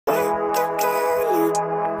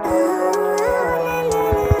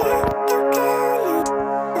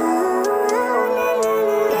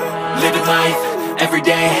every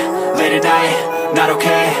day, late at night, not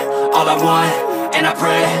okay. All I want, and I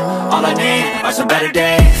pray, all I need are some better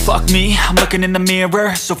days. Fuck me, I'm looking in the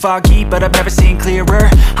mirror, so foggy, but I've never seen clearer.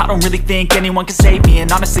 I don't really think anyone can save me,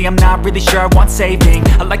 and honestly I'm not really sure I want saving.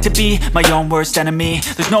 I like to be my own worst enemy.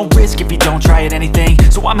 There's no risk if you don't try at anything,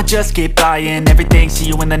 so I'ma just keep buying everything. See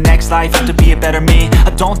you in the next life, have to be a better me.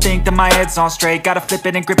 I don't think that my head's on straight, gotta flip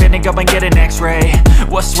it and grip it and go and get an x-ray.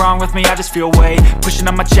 What's wrong with me? I just feel weight pushing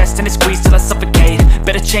on my chest and it squeezes till I suffocate.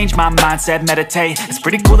 Better change my mindset, meditate. It's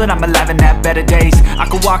pretty cool that I'm alive and have better days. I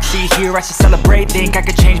could walk, see, hear, I should celebrate. Think I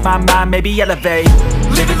could change my mind, maybe elevate.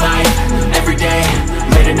 Living life, every day,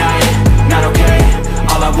 late at night, not okay.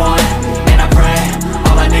 All I want, and I pray,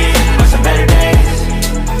 all I need are some better days.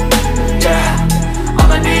 Yeah,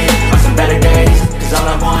 all I need are some better days. Cause all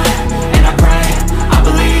I want, and I pray, I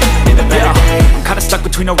believe in the better days. I'm kinda stuck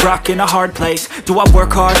between a rock and a hard place. Do I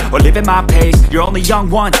work hard, or live at my pace? You're only young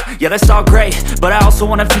once, yeah that's all great, but I also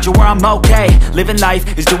want a future where I'm okay. Living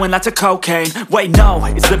life is doing lots of cocaine. Wait no,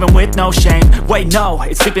 it's living with no shame. Wait no,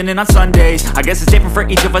 it's sleeping in on Sundays. I guess it's different for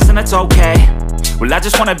each of us and that's okay. Well I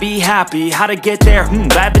just wanna be happy, how to get there?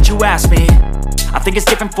 Glad that you asked me. I think it's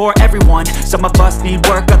different for everyone. Some of us need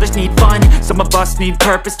work, others need fun. Some of us need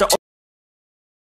purpose to